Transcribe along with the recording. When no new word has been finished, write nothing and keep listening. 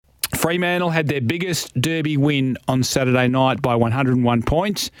Fremantle had their biggest derby win on Saturday night by 101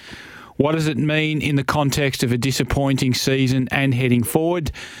 points. What does it mean in the context of a disappointing season and heading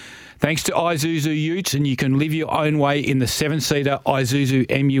forward? Thanks to Isuzu Utes, and you can live your own way in the 7-seater Isuzu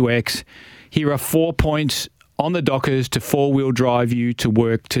MUX. Here are 4 points on the Dockers to four-wheel drive you to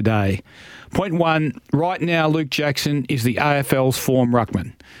work today. Point 1, right now Luke Jackson is the AFL's form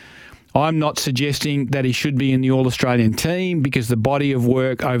ruckman. I'm not suggesting that he should be in the All-Australian team because the body of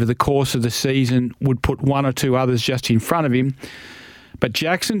work over the course of the season would put one or two others just in front of him. But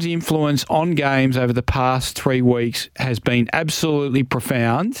Jackson's influence on games over the past 3 weeks has been absolutely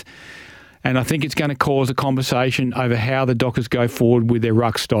profound, and I think it's going to cause a conversation over how the Dockers go forward with their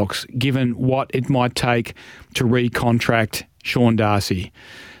ruck stocks, given what it might take to recontract Sean Darcy.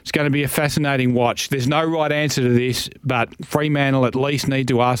 It's going to be a fascinating watch. There's no right answer to this, but Fremantle at least need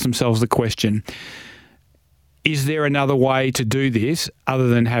to ask themselves the question, is there another way to do this other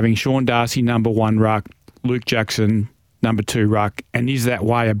than having Sean Darcy number 1 ruck, Luke Jackson number 2 ruck, and is that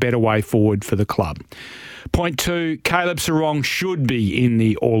way a better way forward for the club? Point 2, Caleb Serong should be in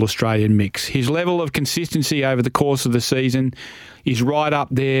the All-Australian mix. His level of consistency over the course of the season is right up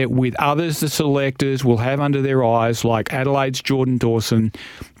there with others the selectors will have under their eyes, like Adelaide's Jordan Dawson,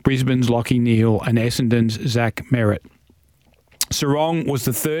 Brisbane's Lachie Neale, and Essendon's Zach Merritt. Serong was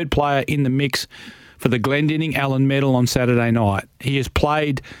the 3rd player in the mix for the Glendinning Allen Medal on Saturday night. He has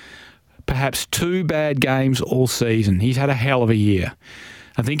played perhaps 2 bad games all season. He's had a hell of a year.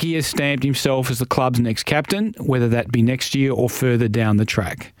 I think he has stamped himself as the club's next captain, whether that be next year or further down the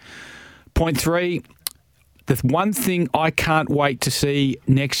track. Point 3, the one thing I can't wait to see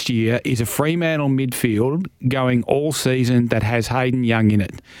next year is a Fremantle midfield going all season that has Hayden Young in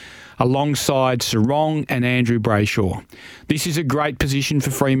it, alongside Serong and Andrew Brayshaw. This is a great position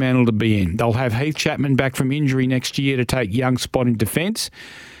for Fremantle to be in. They'll have Heath Chapman back from injury next year to take Young's spot in defence,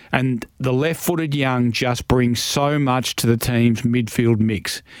 and the left-footed Young just brings so much to the team's midfield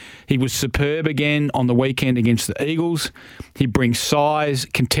mix. He was superb again on the weekend against the Eagles. He brings size,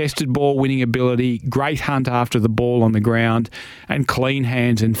 contested ball winning ability, great hunt after the ball on the ground, and clean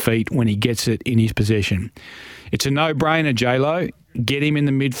hands and feet when he gets it in his possession. It's a no-brainer, J-Lo. Get him in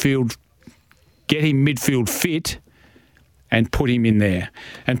the midfield, get him midfield fit, and put him in there.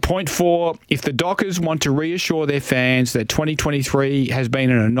 And point 4, if the Dockers want to reassure their fans that 2023 has been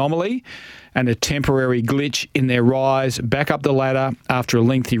an anomaly and a temporary glitch in their rise back up the ladder after a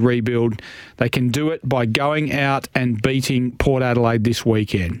lengthy rebuild, they can do it by going out and beating Port Adelaide this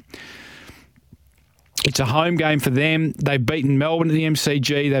weekend. It's a home game for them. They've beaten Melbourne at the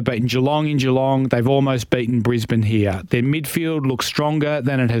MCG. They've beaten Geelong in Geelong. They've almost beaten Brisbane here. Their midfield looks stronger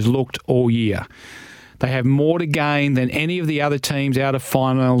than it has looked all year. They have more to gain than any of the other teams out of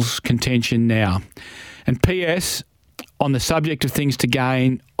finals contention now. And P.S., on the subject of things to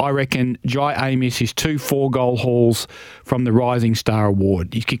gain, I reckon Jai Amos is 2 4-goal hauls from the Rising Star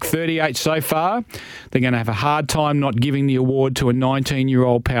Award. He's kicked 38 so far. They're going to have a hard time not giving the award to a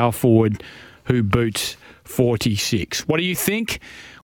 19-year-old power forward who boots 46. What do you think?